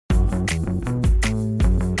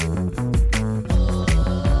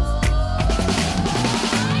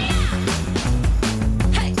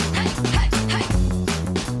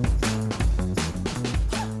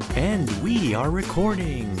are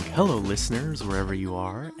recording! Hello, listeners, wherever you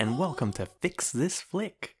are, and welcome to Fix This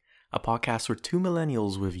Flick, a podcast where two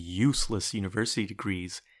millennials with useless university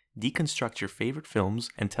degrees deconstruct your favorite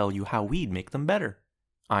films and tell you how we'd make them better.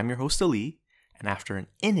 I'm your host, Ali, and after an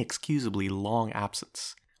inexcusably long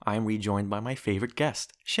absence, I am rejoined by my favorite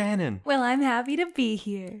guest, Shannon. Well, I'm happy to be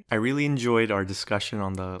here. I really enjoyed our discussion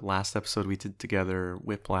on the last episode we did together,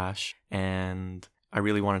 Whiplash, and I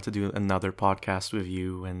really wanted to do another podcast with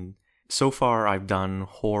you. And so far, I've done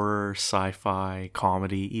horror, sci-fi,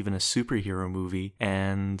 comedy, even a superhero movie,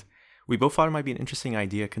 and we both thought it might be an interesting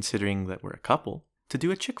idea, considering that we're a couple, to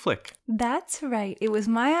do a chick flick. That's right. It was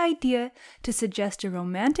my idea to suggest a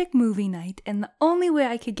romantic movie night, and the only way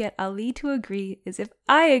I could get Ali to agree is if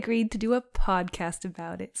I agreed to do a podcast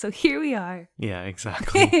about it. So here we are. Yeah,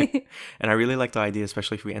 exactly. And I really like the idea,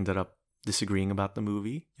 especially if we ended up disagreeing about the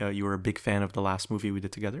movie. You were a big fan of the last movie we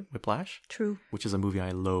did together, Whiplash. True. Which is a movie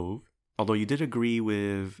I loathe. Although you did agree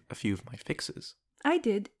with a few of my fixes. I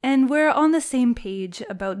did. And we're on the same page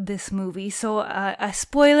about this movie. So a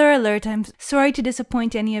spoiler alert, I'm sorry to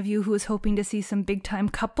disappoint any of you who was hoping to see some big time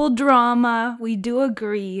couple drama. We do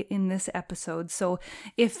agree in this episode. So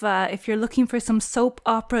if you're looking for some soap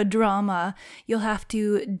opera drama, you'll have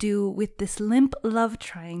to do with this limp love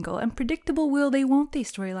triangle and predictable will they won't they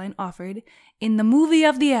storyline offered in the movie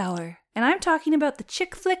of the hour. And I'm talking about the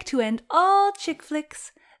chick flick to end all chick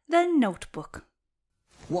flicks, The Notebook.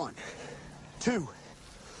 1, 2,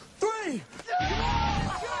 3!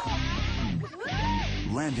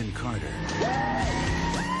 Landon Carter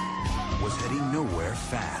was heading nowhere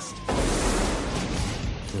fast.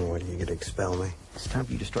 What, are you gonna expel me? It's time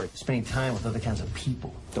for you to start spending time with other kinds of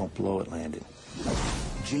people. Don't blow it, Landon.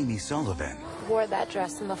 Jamie Sullivan Wore that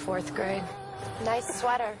dress in the 4th grade. Nice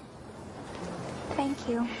sweater. Thank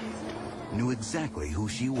you. knew exactly who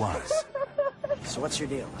she was. So what's your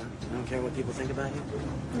deal? Huh? You don't care what people think about you?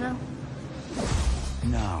 No.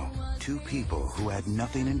 Now, two people who had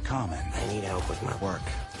nothing in common I need help with my work.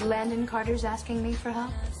 Landon Carter's asking me for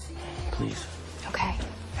help. Please. Okay.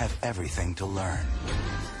 have everything to learn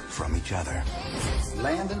from each other.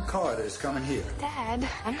 Landon Carter is coming here. Dad,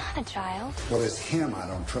 I'm not a child. Well, it's him I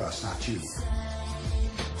don't trust, not you.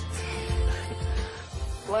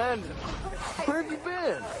 Landon, where have you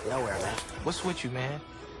been? Nowhere, man. What's with you, man?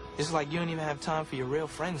 It's like you don't even have time for your real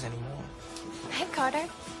friends anymore. Hey, Carter.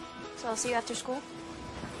 So I'll see you after school?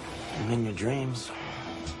 I'm in your dreams.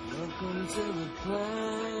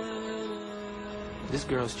 This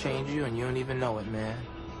girl's changed you and you don't even know it, man.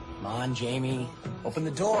 Come on, Jamie. Open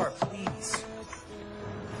the door, please.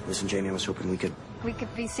 Listen, Jamie, I was hoping we could... We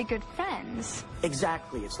could be secret friends.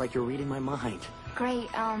 Exactly. It's like you're reading my mind. Great,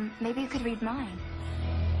 maybe you could read mine.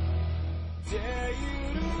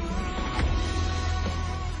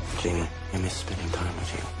 Jamie, I miss spending time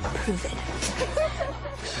with you. Prove it.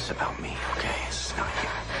 This is about me, okay? This is not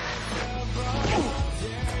you.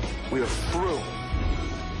 We are through.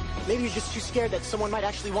 Maybe you're just too scared that someone might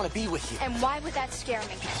actually want to be with you. And why would that scare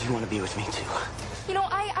me? Because you want to be with me, too. You know,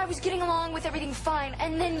 I was getting along with everything fine,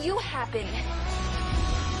 and then you happened.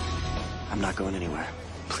 I'm not going anywhere.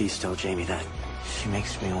 Please tell Jamie that. She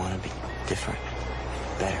makes me want to be different.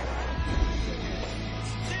 Better.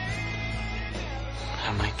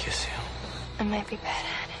 I might kiss you. I might be bad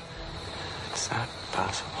at it. It's not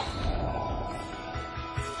possible.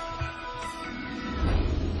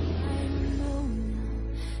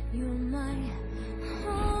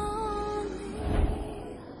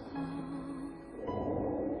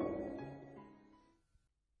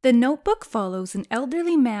 The Notebook follows an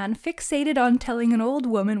elderly man fixated on telling an old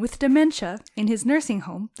woman with dementia in his nursing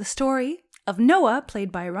home the story of Noah,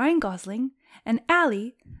 played by Ryan Gosling, and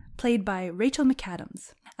Allie, played by Rachel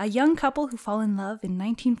McAdams, a young couple who fall in love in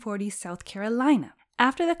 1940s South Carolina.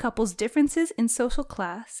 After the couple's differences in social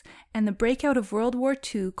class and the breakout of World War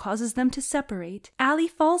II causes them to separate, Allie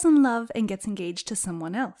falls in love and gets engaged to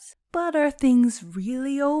someone else. But are things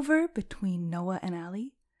really over between Noah and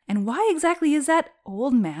Allie? And why exactly is that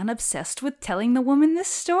old man obsessed with telling the woman this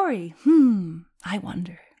story? I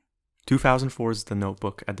wonder. 2004's The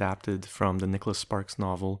Notebook, adapted from the Nicholas Sparks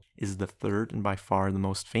novel, is the third and by far the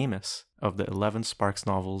most famous of the 11 Sparks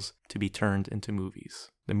novels to be turned into movies.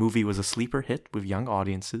 The movie was a sleeper hit with young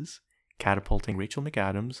audiences, catapulting Rachel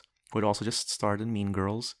McAdams, who had also just starred in Mean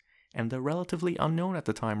Girls, and the relatively unknown at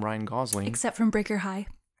the time Ryan Gosling. Except from Breaker High.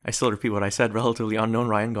 I still repeat what I said, relatively unknown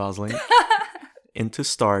Ryan Gosling. Into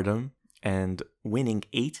stardom and winning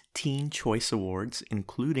 18 Choice Awards,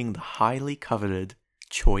 including the highly coveted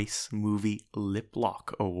Choice Movie Lip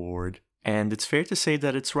Lock Award. And it's fair to say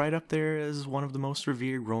that it's right up there as one of the most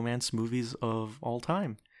revered romance movies of all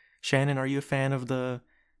time. Shannon, are you a fan of the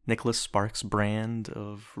Nicholas Sparks brand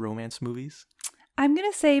of romance movies? I'm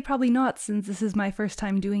going to say probably not, since this is my first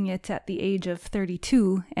time doing it at the age of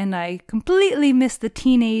 32, and I completely missed the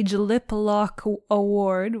Teenage Lip Lock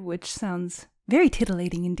Award, which sounds very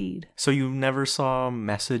titillating indeed. So you never saw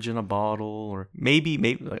Message in a Bottle, or maybe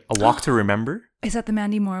like A Walk to Remember? Is that the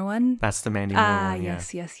Mandy Moore one? That's the Mandy Moore one, yeah.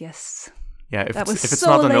 yes. Yeah, if That was it's so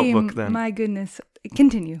not the lame. Notebook, then... My goodness.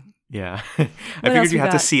 Continue. Yeah. I figured else you you had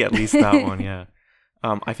to got? see at least that one, yeah.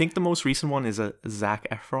 I think the most recent one is a Zac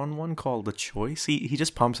Efron one called The Choice. He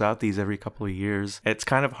just pumps out these every couple of years. It's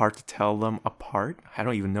kind of hard to tell them apart. I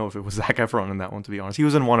don't even know if it was Zac Efron in that one, to be honest. He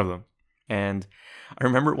was in one of them. And I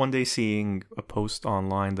remember one day seeing a post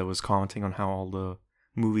online that was commenting on how all the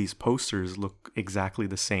movies' posters look exactly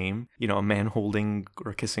the same. You know, a man holding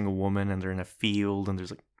or kissing a woman, and they're in a field, and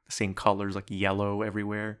there's like the same colors, like yellow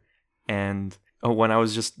everywhere. And when I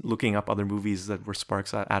was just looking up other movies that were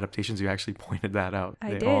Sparks adaptations, you actually pointed that out.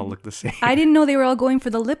 I They all did. look the same. I didn't know they were all going for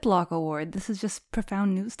the Lip Lock Award. This is just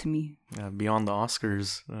profound news to me. Beyond the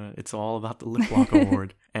Oscars, it's all about the Lip Lock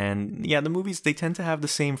Award. And yeah, the movies, they tend to have the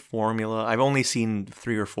same formula. I've only seen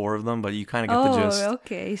 3 or 4 of them, but you kind of get the gist. Oh,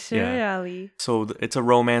 okay. Sure, Yeah. Ali. So it's a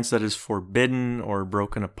romance that is forbidden or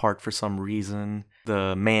broken apart for some reason.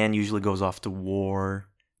 The man usually goes off to war.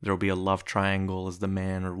 There'll be a love triangle as the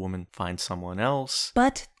man or woman finds someone else.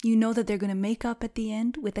 But you know that they're going to make up at the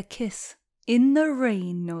end with a kiss. In the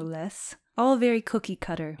rain, no less. All very cookie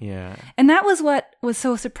cutter. Yeah. And that was what was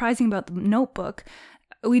so surprising about The Notebook.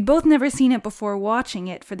 We'd both never seen it before watching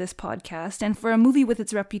it for this podcast, and for a movie with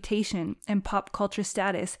its reputation and pop culture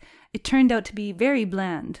status, it turned out to be very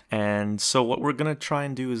bland. And so what we're going to try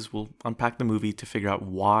and do is we'll unpack the movie to figure out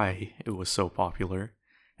why it was so popular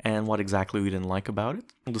and what exactly we didn't like about it.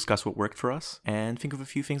 We'll discuss what worked for us and think of a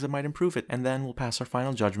few things that might improve it. And then we'll pass our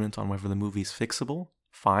final judgment on whether the movie is fixable,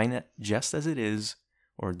 fine just as it is,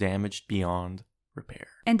 or damaged beyond repair.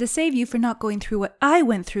 And to save you from not going through what I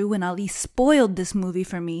went through when Ali spoiled this movie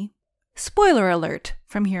for me, spoiler alert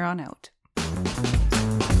from here on out.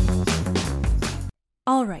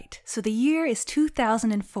 Alright, so the year is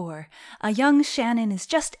 2004. A young Shannon is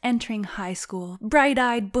just entering high school,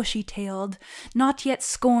 bright-eyed, bushy-tailed, not yet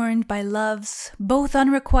scorned by loves, both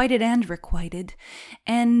unrequited and requited.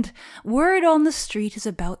 And word on the street is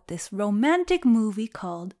about this romantic movie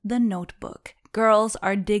called The Notebook. Girls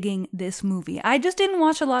are digging this movie. I just didn't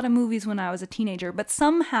watch a lot of movies when I was a teenager, but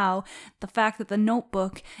somehow the fact that The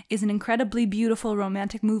Notebook is an incredibly beautiful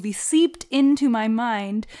romantic movie seeped into my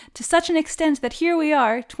mind to such an extent that here we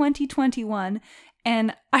are, 2021,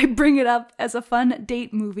 and I bring it up as a fun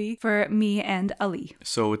date movie for me and Ali.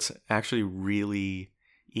 So it's actually really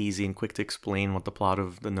easy and quick to explain what the plot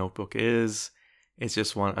of The Notebook is. It's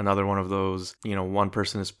just another one of those, you know, one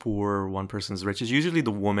person is poor, one person is rich. It's usually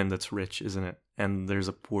the woman that's rich, isn't it? And there's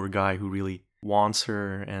a poor guy who really wants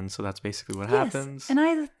her, and so that's basically what happens. And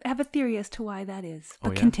I have a theory as to why that is. But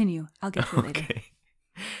Oh, yeah? continue. I'll get to it later. Okay.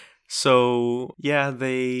 So, yeah,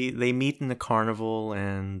 they meet in the carnival,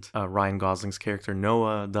 and Ryan Gosling's character,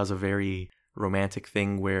 Noah, does a very romantic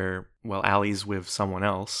thing where, well, Allie's with someone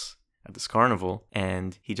else at this carnival,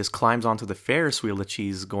 and he just climbs onto the Ferris wheel that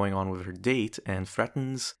she's going on with her date and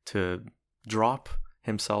threatens to drop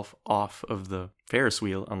himself off of the Ferris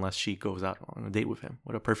wheel unless she goes out on a date with him.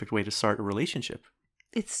 What a perfect way to start a relationship.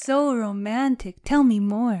 It's so romantic. Tell me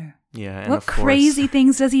more. Yeah, and What of course, crazy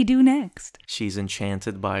things does he do next? she's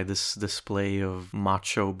enchanted by this display of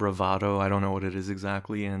macho bravado. I don't know what it is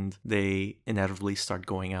exactly. And they inevitably start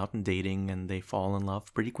going out and dating, and they fall in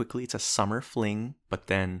love pretty quickly. It's a summer fling, but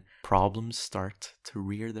then problems start to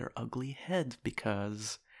rear their ugly head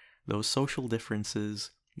because those social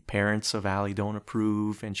differences, parents of Allie don't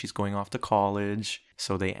approve, and she's going off to college.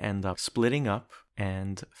 So they end up splitting up,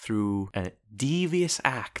 and through a devious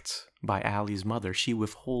act by Allie's mother, she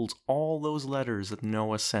withholds all those letters that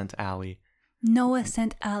Noah sent Allie. Noah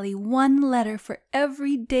sent Ali one letter for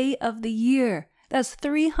every day of the year. That's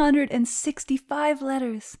 365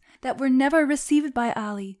 letters that were never received by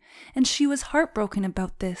Ali, and she was heartbroken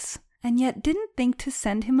about this, and yet didn't think to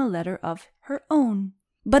send him a letter of her own.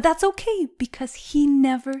 But that's okay, because he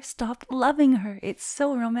never stopped loving her. It's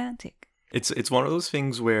so romantic. It's one of those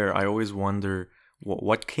things where I always wonder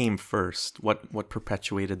what came first, what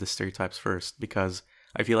perpetuated the stereotypes first, because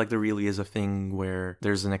I feel like there really is a thing where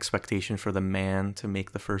there's an expectation for the man to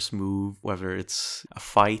make the first move, whether it's a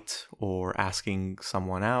fight or asking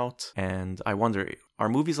someone out. And I wonder, are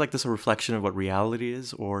movies like this a reflection of what reality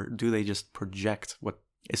is, or do they just project what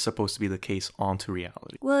is supposed to be the case onto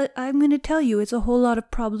reality. Well, I'm going to tell you, it's a whole lot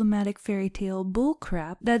of problematic fairy tale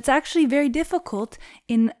bullcrap that's actually very difficult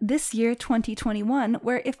in this year, 2021,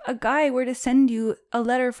 where if a guy were to send you a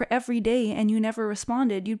letter for every day and you never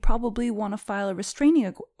responded, you'd probably want to file a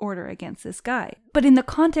restraining order against this guy. But in the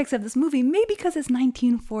context of this movie, maybe because it's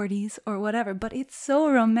 1940s or whatever, but it's so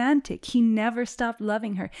romantic. He never stopped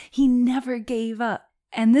loving her. He never gave up.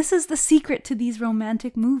 And this is the secret to these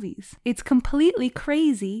romantic movies. It's completely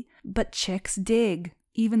crazy, but chicks dig,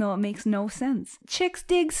 even though it makes no sense. Chicks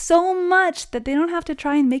dig so much that they don't have to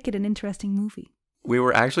try and make it an interesting movie. We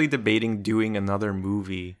were actually debating doing another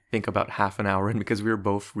movie, I think about half an hour in, because we were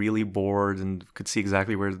both really bored and could see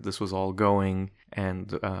exactly where this was all going.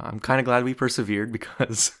 And I'm kind of glad we persevered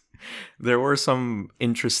because there were some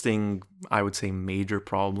interesting, I would say, major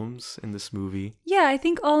problems in this movie. Yeah, I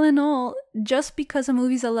think all in all, just because a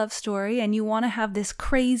movie's a love story and you want to have this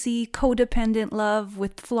crazy codependent love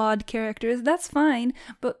with flawed characters, that's fine.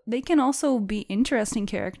 But they can also be interesting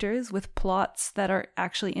characters with plots that are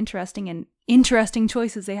actually interesting and interesting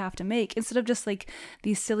choices they have to make, instead of just like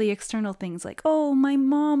these silly external things like, oh, my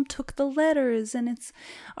mom took the letters and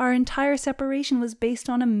our entire separation was based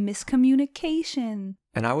on a miscommunication.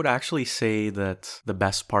 And I would actually say that the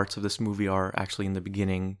best parts of this movie are actually in the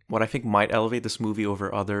beginning. What I think might elevate this movie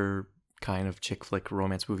over other kind of chick flick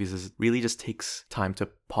romance movies is it really just takes time to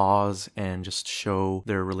pause and just show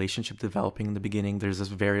their relationship developing in the beginning. There's this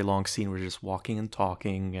very long scene where they're just walking and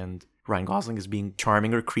talking, and Ryan Gosling is being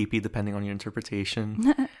charming or creepy depending on your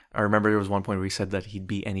interpretation. I remember there was one point where he said that he'd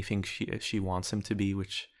be anything she wants him to be,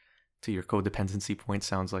 which to your codependency point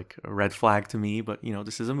sounds like a red flag to me, but you know,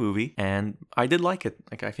 this is a movie and I did like it.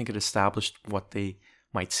 Like, I think it established what they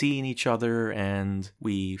might see in each other, and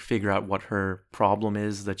we figure out what her problem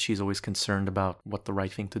is, that she's always concerned about what the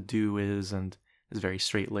right thing to do is and is very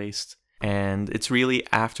straight-laced. And it's really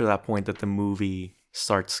after that point that the movie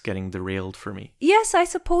starts getting derailed for me. Yes, I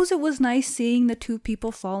suppose it was nice seeing the two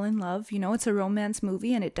people fall in love. You know, it's a romance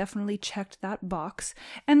movie and it definitely checked that box.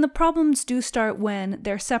 And the problems do start when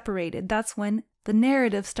they're separated. That's when the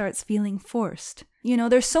narrative starts feeling forced. You know,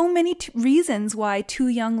 there's so many reasons why two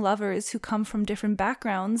young lovers who come from different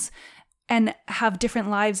backgrounds and have different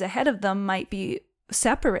lives ahead of them might be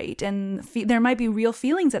separate, and there might be real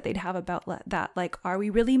feelings that they'd have about that. Like, are we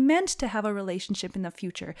really meant to have a relationship in the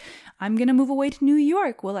future? I'm going to move away to New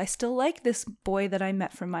York. Will I still like this boy that I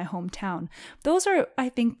met from my hometown? Those are, I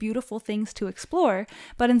think, beautiful things to explore,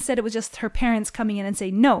 but instead it was just her parents coming in and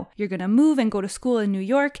saying, no, you're going to move and go to school in New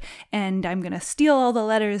York, and I'm going to steal all the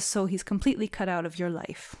letters so he's completely cut out of your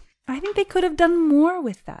life. I think they could have done more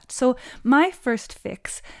with that. So my first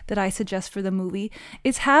fix that I suggest for the movie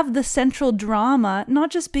is have the central drama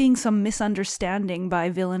not just being some misunderstanding by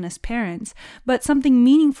villainous parents, but something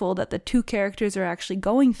meaningful that the two characters are actually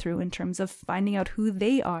going through in terms of finding out who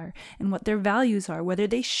they are and what their values are, whether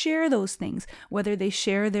they share those things, whether they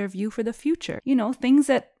share their view for the future. You know, things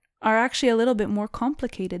that are actually a little bit more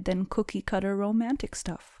complicated than cookie cutter romantic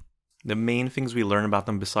stuff. The main things we learn about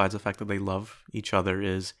them, besides the fact that they love each other,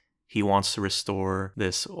 is he wants to restore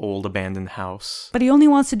this old abandoned house. But he only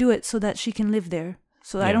wants to do it so that she can live there.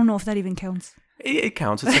 So yeah. I don't know if that even counts. It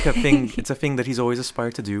counts. It's like a thing. It's a thing that he's always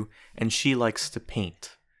aspired to do. And she likes to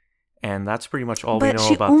paint. And that's pretty much all we know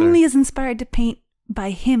about But she only is inspired to paint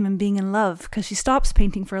by him and being in love, because she stops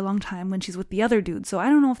painting for a long time when she's with the other dude. So I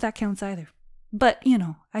don't know if that counts either. But, you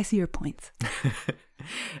know, I see your points.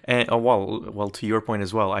 And well, to your point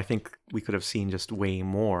as well, I think we could have seen just way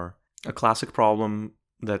more. A classic problem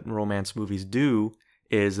that romance movies do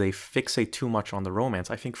is they fixate too much on the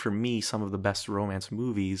romance. I think for me, some of the best romance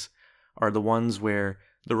movies are the ones where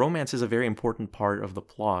the romance is a very important part of the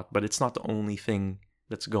plot, but it's not the only thing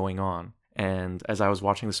that's going on. And as I was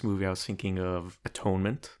watching this movie, I was thinking of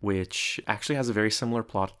Atonement, which actually has a very similar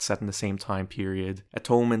plot set in the same time period.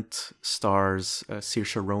 Atonement stars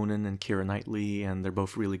Saoirse Ronan and Keira Knightley, and they're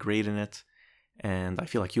both really great in it. And I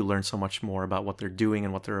feel like you learn so much more about what they're doing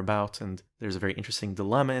and what they're about, and there's a very interesting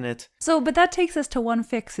dilemma in it. So, but that takes us to one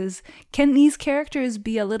fix is, can these characters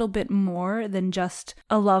be a little bit more than just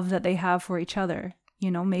a love that they have for each other? You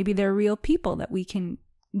know, maybe they're real people that we can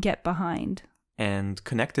get behind. And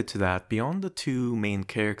connected to that, beyond the two main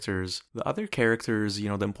characters, the other characters, you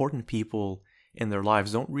know, the important people in their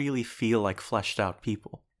lives don't really feel like fleshed out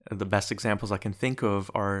people. The best examples I can think of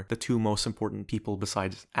are the two most important people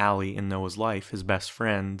besides Allie in Noah's life, his best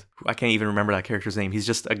friend. I can't even remember that character's name. He's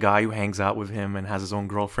just a guy who hangs out with him and has his own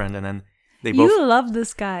girlfriend, and then they both... You love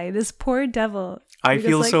this guy, this poor devil. I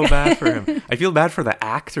feel so bad for him. I feel bad for the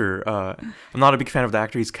actor. I'm not a big fan of the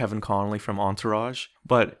actor. He's Kevin Connolly from Entourage,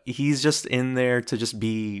 but he's just in there to just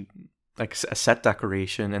be like a set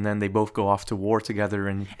decoration, and then they both go off to war together.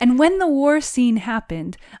 And when the war scene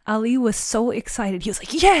happened, Ali was so excited. He was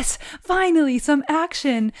like, yes, finally, some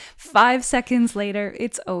action. 5 seconds later,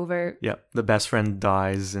 it's over. Yeah, the best friend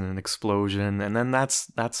dies in an explosion, and then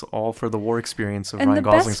that's all for the war experience of and Ryan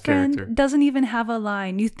Gosling's character. Friend doesn't even have a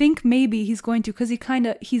line. You think maybe he's going to, because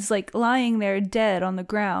he's like lying there dead on the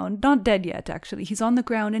ground. Not dead yet, actually. He's on the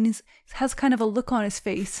ground and he has kind of a look on his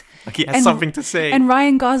face. Like he has something to say. And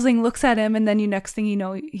Ryan Gosling looks at him, and then next thing you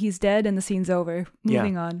know, he's dead and the scene's over.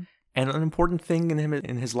 Moving on. And an important thing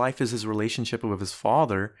in his life is his relationship with his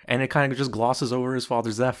father, and it kind of just glosses over his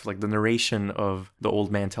father's death, like the narration of the old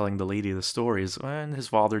man telling the lady the stories. And his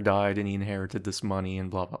father died and he inherited this money and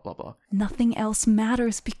blah, blah, blah, blah. Nothing else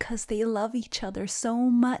matters because they love each other so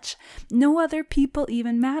much. No other people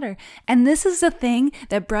even matter. And this is the thing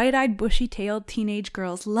that bright-eyed, bushy-tailed teenage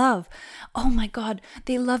girls love. Oh my God,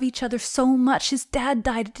 they love each other so much. His dad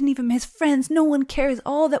died. It didn't even his friends. No one cares.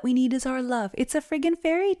 All that we need is our love. It's a friggin'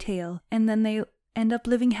 fairy tale. And then they end up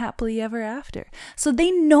living happily ever after. So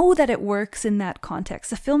they know that it works in that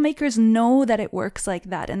context. The filmmakers know that it works like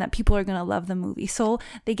that and that people are going to love the movie. So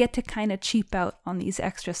they get to kind of cheap out on these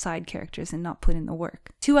extra side characters and not put in the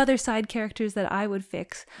work. 2 other side characters that I would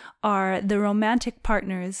fix are the romantic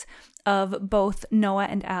partners of both Noah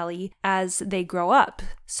and Ali as they grow up.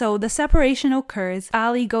 So the separation occurs.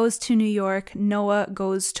 Ali goes to New York, Noah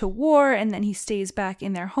goes to war, and then he stays back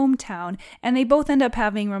in their hometown, and they both end up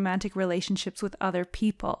having romantic relationships with other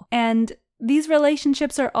people. And these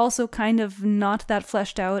relationships are also kind of not that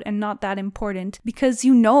fleshed out and not that important because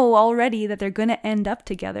you know already that they're going to end up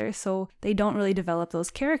together, so they don't really develop those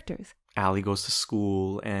characters. Ali goes to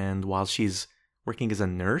school, and while she's working as a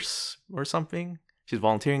nurse or something, she's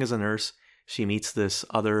volunteering as a nurse, she meets this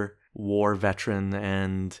other war veteran,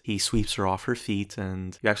 and he sweeps her off her feet,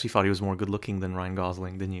 and you actually thought he was more good looking than Ryan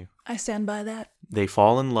Gosling, didn't you? I stand by that. They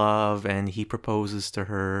fall in love, and he proposes to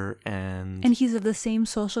her, and he's of the same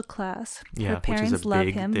social class. Yeah, her parents which is a love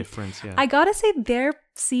big him. difference. Yeah. I gotta say, their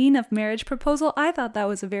scene of marriage proposal, I thought that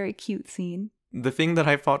was a very cute scene. The thing that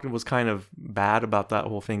I thought was kind of bad about that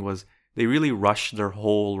whole thing was they really rushed their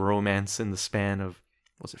whole romance in the span of,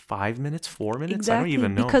 was it 5 minutes, 4 minutes? Exactly, I don't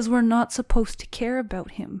even know. Because we're not supposed to care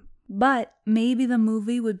about him. But maybe the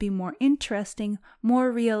movie would be more interesting,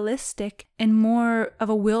 more realistic, and more of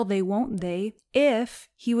a will they won't they if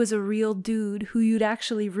he was a real dude who you'd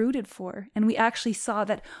actually rooted for. And we actually saw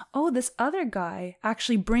that, oh, this other guy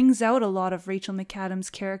actually brings out a lot of Rachel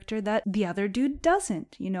McAdams' character that the other dude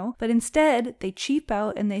doesn't, you know? But instead, they cheap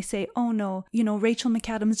out and they say, oh no, you know, Rachel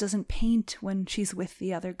McAdams doesn't paint when she's with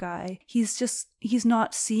the other guy. He's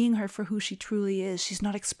not seeing her for who she truly is. She's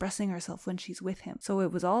not expressing herself when she's with him. So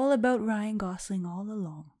it was all about Ryan Gosling all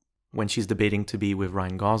along. When she's debating to be with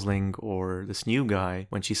Ryan Gosling or this new guy,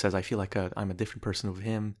 when she says, I feel like I'm a different person with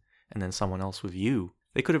him and then someone else with you,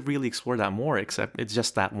 they could have really explored that more, except it's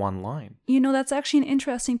just that one line. You know, that's actually an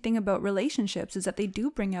interesting thing about relationships is that they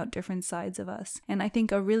do bring out different sides of us. And I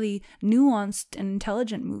think a really nuanced and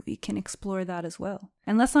intelligent movie can explore that as well.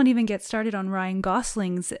 And let's not even get started on Ryan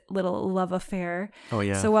Gosling's little love affair. Oh,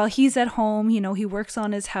 yeah. So while he's at home, you know, he works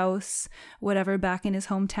on his house, whatever, back in his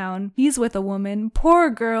hometown. He's with a woman, poor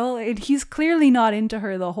girl, and he's clearly not into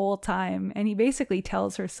her the whole time. And he basically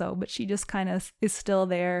tells her so, but she just kind of is still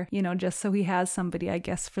there, you know, just so he has somebody, I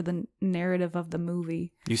guess, for the narrative of the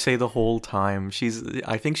movie. You say the whole time.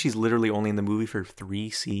 I think she's literally only in the movie for 3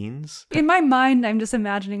 scenes. In my mind, I'm just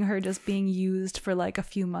imagining her just being used for like a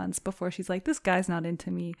few months before she's like, this guy's not into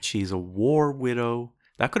me. She's a war widow.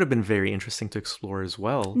 That could have been very interesting to explore as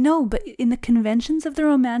well. No, but in the conventions of the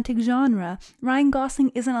romantic genre, Ryan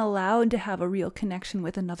Gosling isn't allowed to have a real connection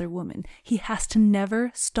with another woman. He has to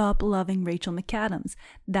never stop loving Rachel McAdams.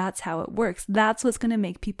 That's how it works. That's what's going to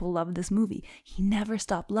make people love this movie. He never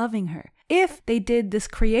stopped loving her. If they did this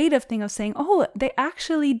creative thing of saying, oh, they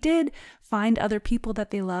actually did find other people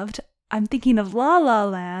that they loved. I'm thinking of La La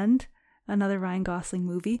Land, another Ryan Gosling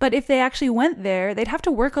movie. But if they actually went there, they'd have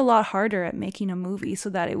to work a lot harder at making a movie so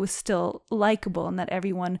that it was still likable and that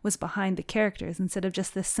everyone was behind the characters instead of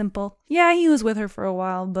just this simple, yeah, he was with her for a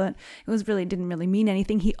while, but didn't really mean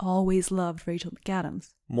anything. He always loved Rachel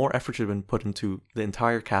McAdams. More effort should have been put into the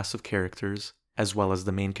entire cast of characters as well as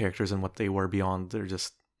the main characters and what they were beyond their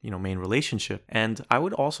just, main relationship. And I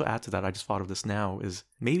would also add to that, I just thought of this now, is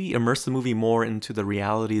maybe immerse the movie more into the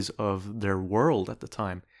realities of their world at the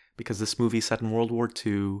time. because this movie's set in World War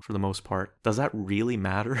II for the most part. Does that really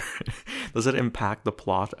matter? Does it impact the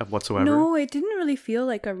plot whatsoever? No, it didn't really feel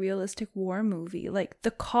like a realistic war movie. Like,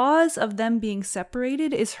 the cause of them being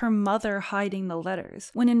separated is her mother hiding the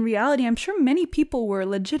letters. When in reality, I'm sure many people were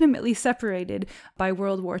legitimately separated by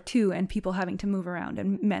World War II and people having to move around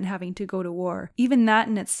and men having to go to war. Even that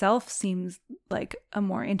in itself seems like a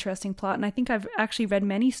more interesting plot. And I think I've actually read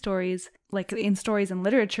many stories, like in stories and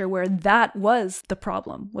literature, where that was the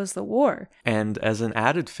problem, was the war. And as an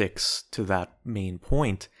added fix to that main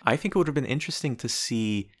point, I think it would have been interesting to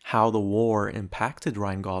see how the war impacted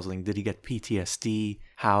Ryan Gosling. Did he get PTSD?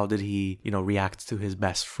 How did he, react to his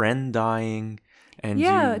best friend dying? And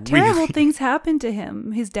yeah, terrible things happen to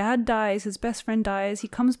him. His dad dies, his best friend dies, he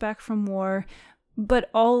comes back from war. But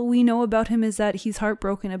all we know about him is that he's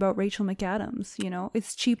heartbroken about Rachel McAdams.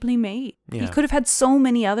 It's cheaply made. Yeah. He could have had so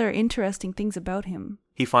many other interesting things about him.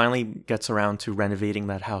 He finally gets around to renovating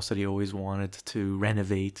that house that he always wanted to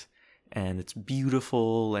renovate. And it's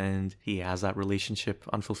beautiful. And he has that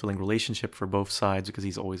unfulfilling relationship for both sides because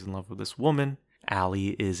he's always in love with this woman.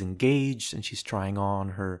 Allie is engaged and she's trying on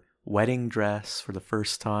her wedding dress for the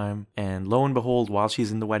first time. And lo and behold, while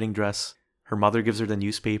she's in the wedding dress, her mother gives her the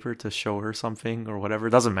newspaper to show her something or whatever.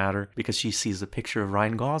 It doesn't matter because she sees a picture of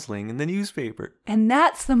Ryan Gosling in the newspaper. And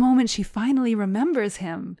that's the moment she finally remembers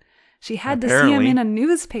him. She had to see him in a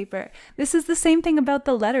newspaper. This is the same thing about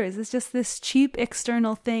the letters. It's just this cheap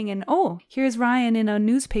external thing. And here's Ryan in a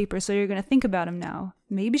newspaper, so you're going to think about him now.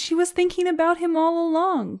 Maybe she was thinking about him all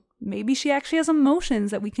along. Maybe she actually has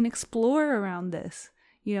emotions that we can explore around this.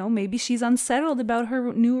 Maybe she's unsettled about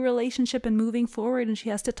her new relationship and moving forward and she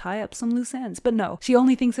has to tie up some loose ends. But no, she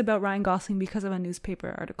only thinks about Ryan Gosling because of a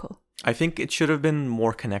newspaper article. I think it should have been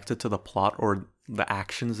more connected to the plot or the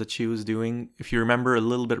actions that she was doing. If you remember a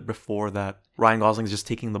little bit before that, Ryan Gosling's just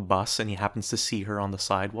taking the bus and he happens to see her on the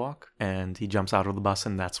sidewalk and he jumps out of the bus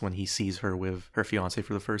and that's when he sees her with her fiance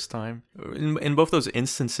for the first time. In both those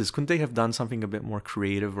instances, couldn't they have done something a bit more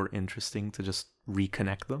creative or interesting to just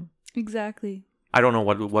reconnect them? Exactly. I don't know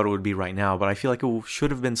what it would be right now, but I feel like it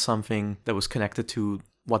should have been something that was connected to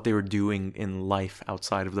what they were doing in life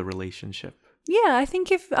outside of the relationship. Yeah, I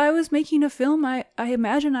think if I was making a film, I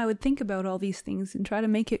imagine I would think about all these things and try to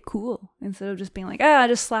make it cool instead of just being like,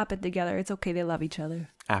 just slap it together. It's okay, they love each other.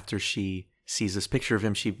 After she sees this picture of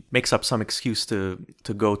him, she makes up some excuse to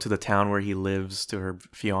go to the town where he lives to her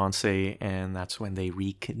fiance, and that's when they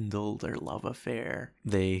rekindle their love affair.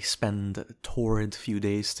 They spend a torrid few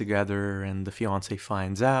days together, and the fiance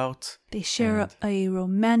finds out. They share a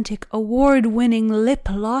romantic, award-winning lip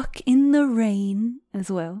lock in the rain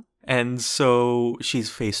as well. And so she's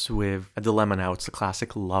faced with a dilemma now. It's the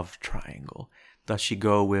classic love triangle. Does she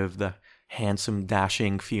go with the handsome,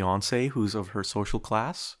 dashing fiance who's of her social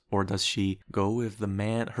class? Or does she go with the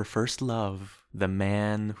man, her first love, the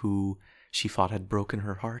man who she thought had broken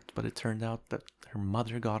her heart, but it turned out that her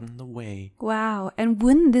mother got in the way? Wow, and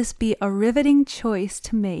wouldn't this be a riveting choice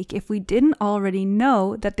to make if we didn't already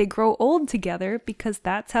know that they grow old together, because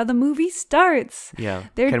that's how the movie starts. Yeah.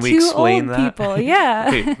 They're Can we two explain old that? people,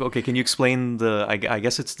 yeah. Okay, can you explain I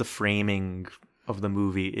guess it's the framing of the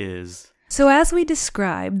movie is... So as we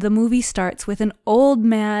described, the movie starts with an old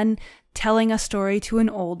man telling a story to an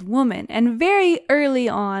old woman. And very early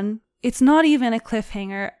on, it's not even a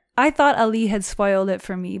cliffhanger. I thought Ali had spoiled it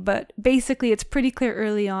for me, but basically it's pretty clear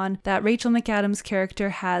early on that Rachel McAdams' character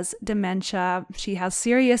has dementia. She has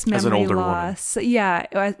serious memory loss. Woman.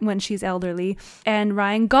 Yeah, when she's elderly. And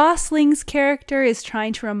Ryan Gosling's character is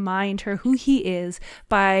trying to remind her who he is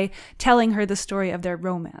by telling her the story of their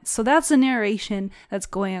romance. So that's the narration that's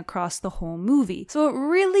going across the whole movie. So it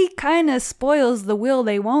really kind of spoils the will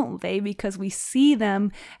they won't they, because we see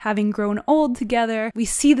them having grown old together. We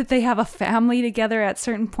see that they have a family together at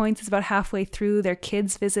certain points. It's about halfway through. Their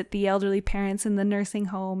kids visit the elderly parents in the nursing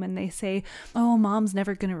home and they say, mom's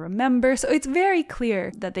never going to remember. So it's very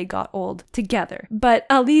clear that they got old together. But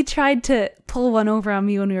Ali tried to pull one over on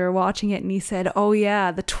me when we were watching it and he said,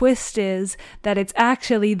 the twist is that it's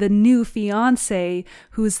actually the new fiance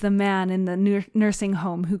who's the man in the nursing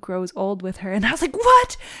home who grows old with her. And I was like,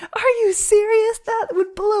 what? Are you serious? That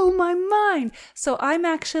would blow my mind. So I'm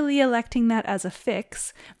actually electing that as a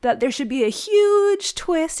fix, that there should be a huge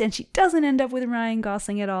twist and she doesn't end up with Ryan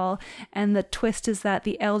Gosling at all. And the twist is that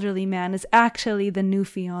the elderly man is actually the new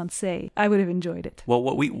fiance. I would have enjoyed it. Well,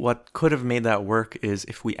 what could have made that work is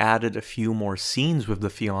if we added a few more scenes with the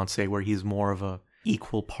fiance where he's more of a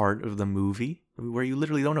equal part of the movie, where you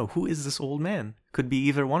literally don't know who is this old man. Could be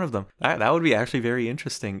either one of them. That would be actually very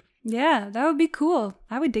interesting. Yeah, that would be cool.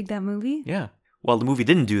 I would dig that movie. Yeah. Well, the movie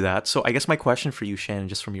didn't do that. So I guess my question for you, Shannon,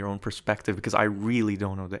 just from your own perspective, because I really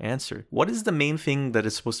don't know the answer. What is the main thing that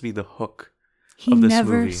is supposed to be the hook He of this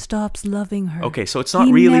never movie? stops loving her. Okay, so it's not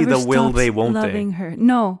He really never the will stops they, won't loving they. her.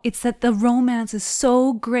 No, it's that the romance is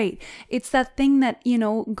so great. It's that thing that, you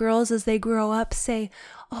know, girls as they grow up say,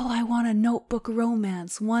 oh, I want a notebook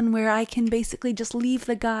romance. One where I can basically just leave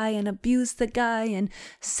the guy and abuse the guy and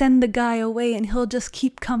send the guy away and he'll just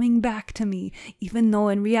keep coming back to me. Even though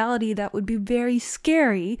in reality that would be very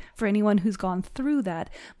scary for anyone who's gone through that.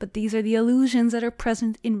 But these are the illusions that are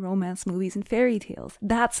present in romance movies and fairy tales.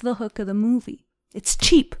 That's the hook of the movie. It's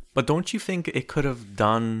cheap. But don't you think it could have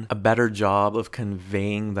done a better job of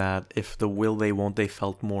conveying that if the will they, won't they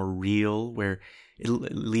felt more real, where it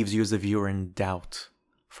leaves you as a viewer in doubt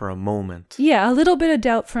for a moment? Yeah, a little bit of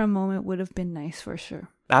doubt for a moment would have been nice for sure.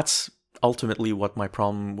 That's ultimately what my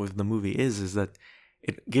problem with the movie is that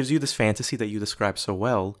it gives you this fantasy that you describe so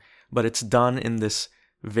well, but it's done in this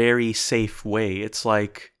very safe way. It's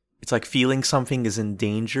like feeling something is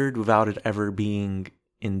endangered without it ever being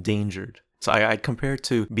endangered. So I'd compare it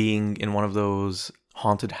to being in one of those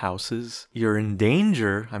haunted houses. You're in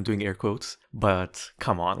danger, I'm doing air quotes, but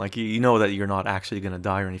come on, like you know that you're not actually going to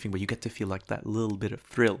die or anything, but you get to feel like that little bit of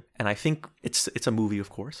thrill. And I think it's a movie, of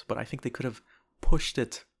course, but I think they could have pushed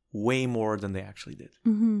it way more than they actually did.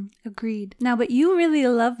 Agreed. Now, but you really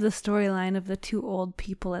love the storyline of the two old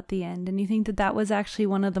people at the end, and you think that that was actually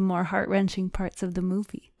one of the more heart-wrenching parts of the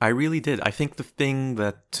movie. I really did. I think the thing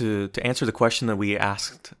that, to answer the question that we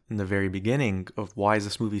asked in the very beginning of why is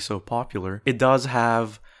this movie so popular, it does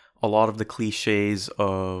have a lot of the cliches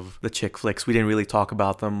of the chick flicks. We didn't really talk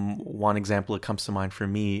about them. One example that comes to mind for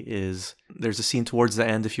me is there's a scene towards the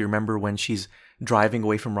end, if you remember, when she's driving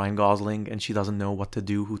away from Ryan Gosling and she doesn't know what to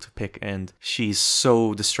do, who to pick, and she's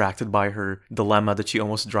so distracted by her dilemma that she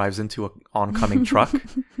almost drives into an oncoming truck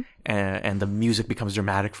and the music becomes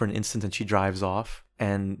dramatic for an instant and she drives off.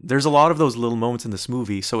 And there's a lot of those little moments in this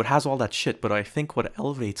movie, so it has all that shit, but I think what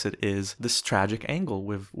elevates it is this tragic angle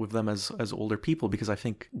with them as older people, because I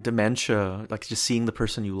think dementia, like just seeing the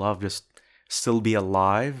person you love just still be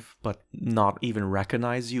alive but not even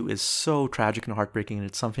recognize you, is so tragic and heartbreaking, and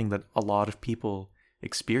it's something that a lot of people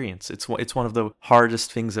experience. It's one of the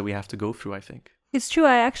hardest things that we have to go through, I think. It's true,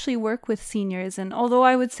 I actually work with seniors, and although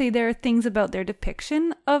I would say there are things about their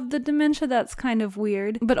depiction of the dementia that's kind of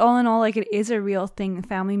weird, but all in all, like, it is a real thing,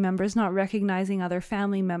 family members not recognizing other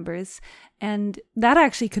family members, and that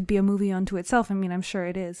actually could be a movie unto itself. I mean, I'm sure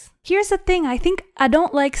it is. Here's the thing, I think I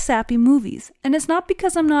don't like sappy movies, and it's not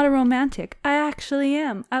because I'm not a romantic. I actually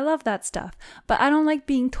am. I love that stuff, but I don't like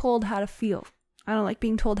being told how to feel. I don't like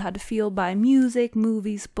being told how to feel by music,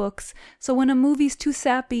 movies, books, so when a movie's too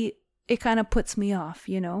sappy, it kind of puts me off,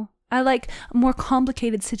 you know? I like more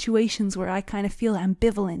complicated situations where I kind of feel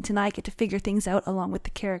ambivalent and I get to figure things out along with the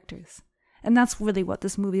characters. And that's really what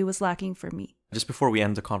this movie was lacking for me. Just before we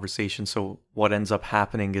end the conversation, so what ends up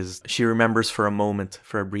happening is she remembers for a moment,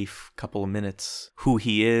 for a brief couple of minutes, who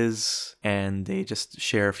he is, and they just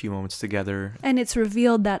share a few moments together. And it's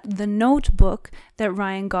revealed that the notebook that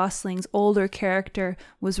Ryan Gosling's older character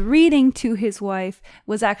was reading to his wife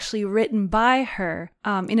was actually written by her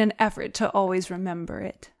in an effort to always remember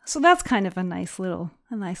it. So that's kind of a nice little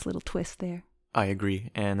twist there. I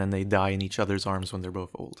agree. And then they die in each other's arms when they're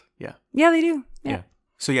both old. Yeah. Yeah, they do. Yeah.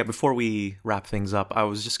 So yeah, before we wrap things up, I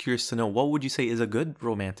was just curious to know, what would you say is a good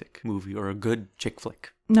romantic movie or a good chick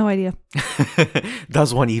flick? No idea.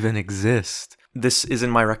 Does one even exist? This isn't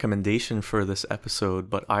my recommendation for this episode,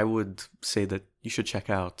 but I would say that you should check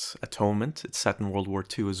out Atonement. It's set in World War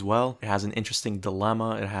II as well. It has an interesting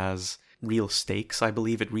dilemma. It has real stakes, I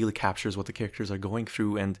believe. It really captures what the characters are going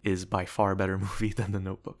through and is by far a better movie than The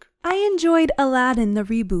Notebook. I enjoyed Aladdin, the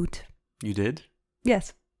reboot. You did?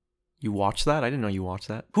 Yes. You watched that? I didn't know you watched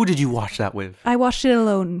that. Who did you watch that with? I watched it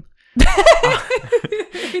alone.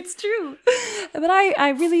 It's true. But I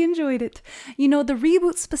really enjoyed it. You know, the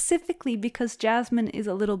reboot specifically because Jasmine is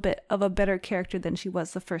a little bit of a better character than she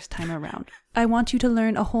was the first time around. I want you to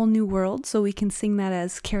learn A Whole New World so we can sing that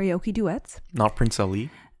as karaoke duets. Not Prince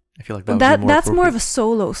Ali. I feel like that's more of a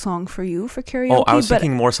solo song for you for karaoke. Oh, I was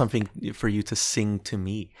thinking more something for you to sing to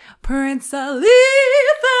me. Prince Ali,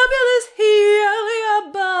 fabulous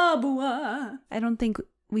Hialia Babua. I don't think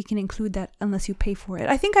we can include that unless you pay for it.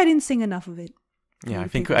 I think I didn't sing enough of it. Yeah, I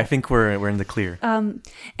think we're in the clear.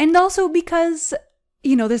 And also because,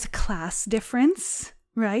 you know, there's a class difference,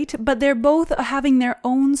 right? But they're both having their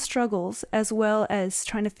own struggles as well as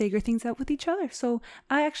trying to figure things out with each other. So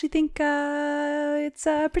I actually think it's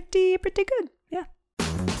pretty good. Yeah.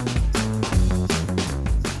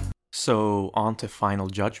 So, on to Final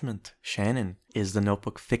Judgment. Shannon, is The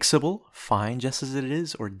Notebook fixable, fine just as it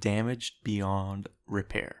is, or damaged beyond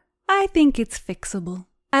repair? I think it's fixable.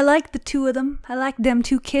 I like the two of them. I like them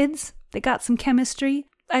two kids. They got some chemistry.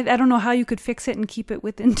 I don't know how you could fix it and keep it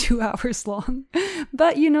within 2 hours long.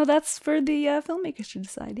 But, that's for the filmmakers to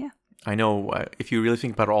decide, yeah. I know, if you really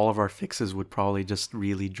think about it, all of our fixes would probably just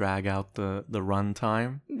really drag out the run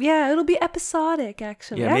time. Yeah, it'll be episodic,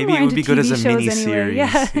 actually. Yeah, maybe it would be good as a mini-series.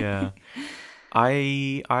 Anyway. Yeah.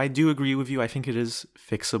 I do agree with you. I think it is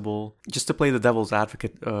fixable. Just to play the devil's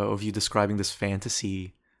advocate of you describing this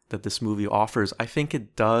fantasy that this movie offers, I think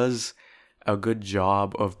it does a good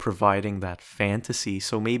job of providing that fantasy.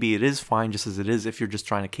 So maybe it is fine just as it is if you're just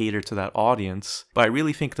trying to cater to that audience. But I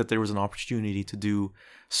really think that there was an opportunity to do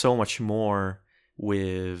so much more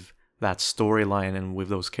with that storyline and with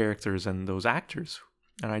those characters and those actors.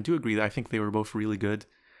 And I do agree that I think they were both really good.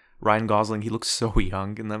 Ryan Gosling, he looks so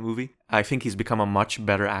young in that movie. I think he's become a much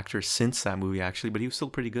better actor since that movie, actually, but he was still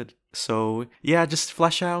pretty good. So, yeah, just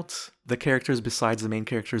flesh out the characters besides the main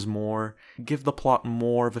characters more. Give the plot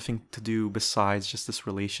more of a thing to do besides just this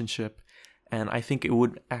relationship. And I think it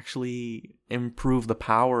would actually improve the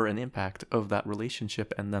power and impact of that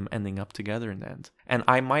relationship and them ending up together in the end. And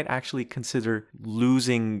I might actually consider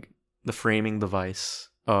losing the framing device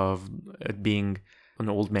of it being an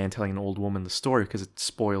old man telling an old woman the story because it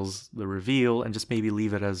spoils the reveal, and just maybe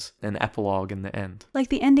leave it as an epilogue in the end. Like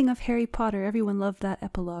the ending of Harry Potter. Everyone loved that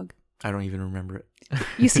epilogue. I don't even remember it.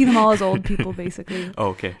 You see them all as old people, basically. Oh,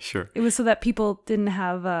 okay, sure. It was so that people didn't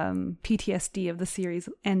have PTSD of the series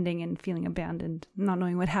ending and feeling abandoned, not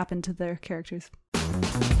knowing what happened to their characters.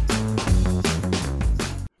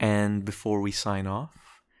 And before we sign off,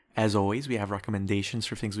 as always, we have recommendations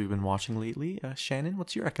for things we've been watching lately. Shannon,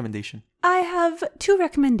 what's your recommendation? I have 2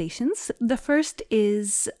 recommendations. The first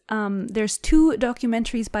is there's 2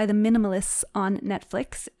 documentaries by the Minimalists on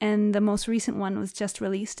Netflix, and the most recent one was just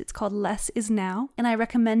released. It's called Less Is Now, and I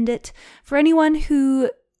recommend it for anyone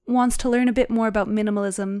who wants to learn a bit more about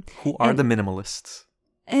minimalism. Who are the Minimalists?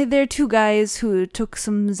 They're 2 guys who took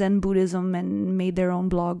some Zen Buddhism and made their own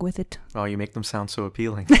blog with it. Oh, you make them sound so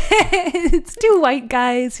appealing. It's 2 white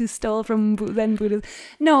guys who stole from Zen Buddhism.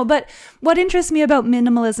 No, but what interests me about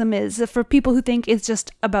minimalism is for people who think it's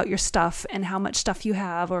just about your stuff and how much stuff you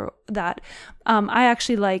have or that. I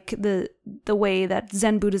actually like the way that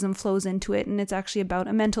Zen Buddhism flows into it, and it's actually about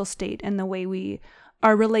a mental state and the way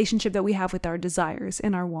our relationship that we have with our desires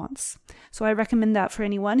and our wants. So I recommend that for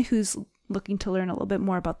anyone who's looking to learn a little bit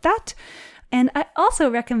more about that. And I also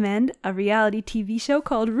recommend a reality TV show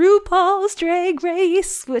called RuPaul's Drag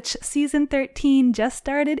Race, which season 13 just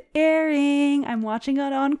started airing. I'm watching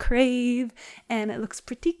it on Crave, and it looks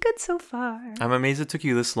pretty good so far. I'm amazed it took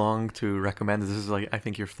you this long to recommend it. This is like, I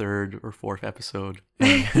think, your 3rd or 4th episode.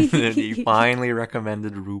 And you finally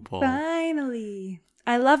recommended RuPaul. Finally.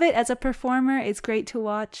 I love it as a performer. It's great to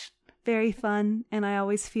watch. Very fun, and I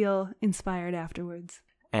always feel inspired afterwards.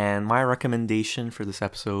 And my recommendation for this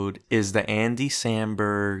episode is the Andy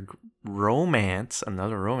Samberg romance,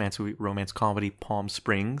 another romance comedy, Palm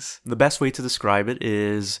Springs. The best way to describe it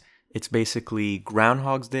is it's basically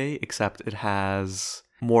Groundhog's Day, except it has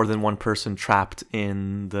more than one person trapped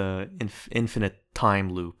in the infinite time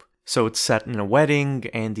loop. So it's set in a wedding.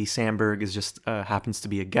 Andy Samberg is just happens to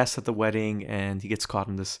be a guest at the wedding, and he gets caught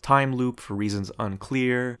in this time loop for reasons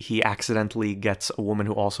unclear. He accidentally gets a woman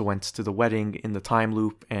who also went to the wedding in the time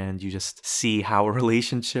loop, and you just see how a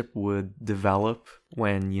relationship would develop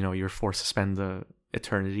when, you're forced to spend the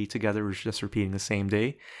eternity together, or just repeating the same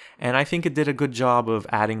day. And I think it did a good job of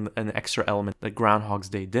adding an extra element that Groundhog's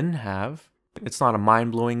Day didn't have. It's not a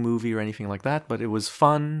mind-blowing movie or anything like that, but it was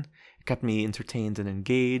fun. It kept me entertained and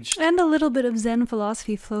engaged. And a little bit of Zen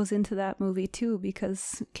philosophy flows into that movie too,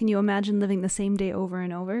 because can you imagine living the same day over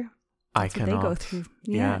and over? That's I cannot. what they go through.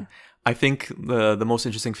 Yeah. I think the most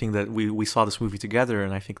interesting thing that we saw this movie together,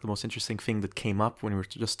 and I think the most interesting thing that came up when we were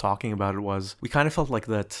just talking about it was we kind of felt like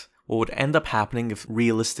that what would end up happening, if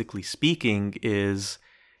realistically speaking, is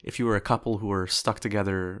if you were a couple who were stuck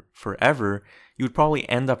together forever, you would probably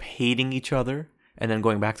end up hating each other and then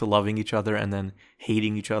going back to loving each other and then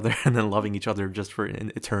hating each other and then loving each other just for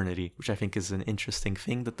an eternity, which I think is an interesting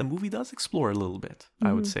thing that the movie does explore a little bit,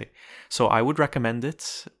 I would say. So I would recommend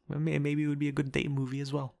it. Maybe it would be a good date movie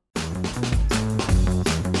as well.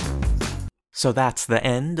 So that's the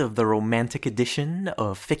end of the romantic edition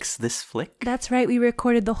of Fix This Flick. That's right. We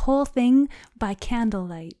recorded the whole thing by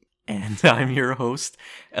candlelight. And I'm your host,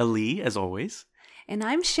 Ali, as always. And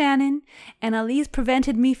I'm Shannon, and Ali's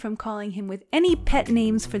prevented me from calling him with any pet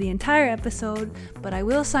names for the entire episode, but I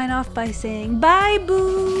will sign off by saying bye,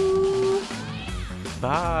 boo!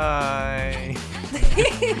 Bye.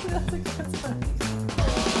 That's funny.